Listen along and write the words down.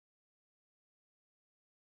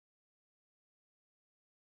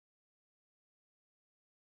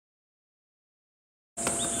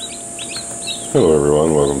Hello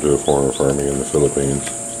everyone, welcome to A Form of Farming in the Philippines.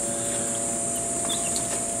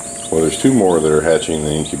 Well, there's two more that are hatching in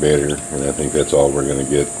the incubator, and I think that's all we're going to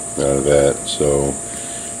get out of that. So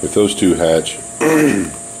if those two hatch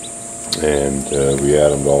and we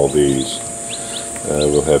add them to all these,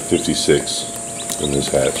 we'll have 56 in this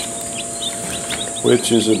hatch,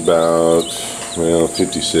 which is about, well,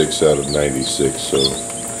 56 out of 96, so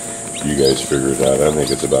you guys figure it out. I think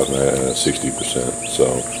it's about 60%,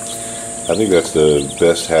 so I think that's the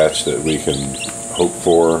best hatch that we can hope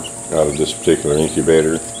for out of this particular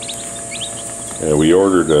incubator. We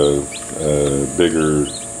ordered a bigger,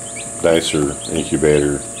 nicer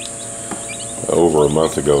incubator over a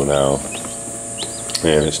month ago now,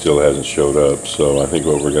 and it still hasn't showed up. So I think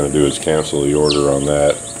what we're going to do is cancel the order on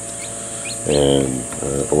that and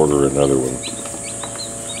order another one.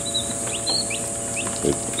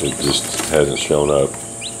 It just hasn't shown up.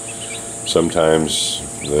 Sometimes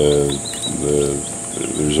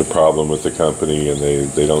there's a problem with the company and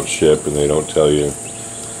they don't ship and they don't tell you,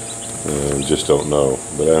 and just don't know.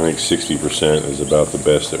 But I think 60% is about the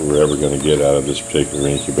best that we're ever going to get out of this particular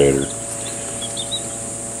incubator.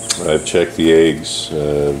 I've checked the eggs.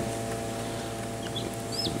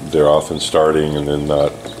 They're often starting and then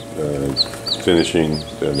not finishing.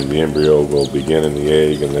 I mean, the embryo will begin in the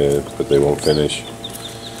egg, but they won't finish.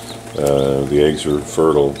 The eggs are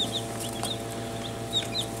fertile.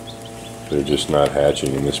 They're just not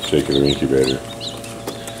hatching in this particular incubator.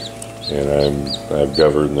 And I've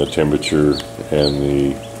governed the temperature and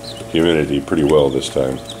the humidity pretty well this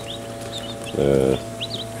time.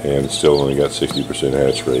 And still only got 60%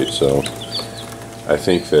 hatch rate. So I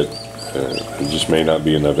think that there just may not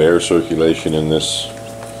be enough air circulation in this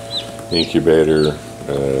incubator.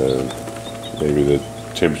 Maybe the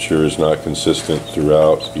temperature is not consistent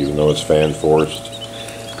throughout, even though it's fan forced.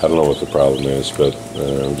 I don't know what the problem is, but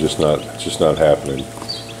just not happening.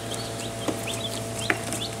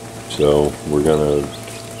 So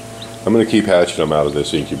I'm gonna keep hatching them out of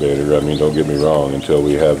this incubator. I mean, don't get me wrong, until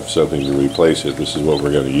we have something to replace it. This is what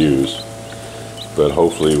we're gonna use. But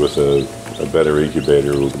hopefully with a better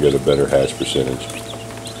incubator, we'll get a better hatch percentage.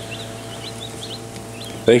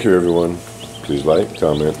 Thank you everyone. Please like,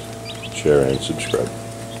 comment, share, and subscribe.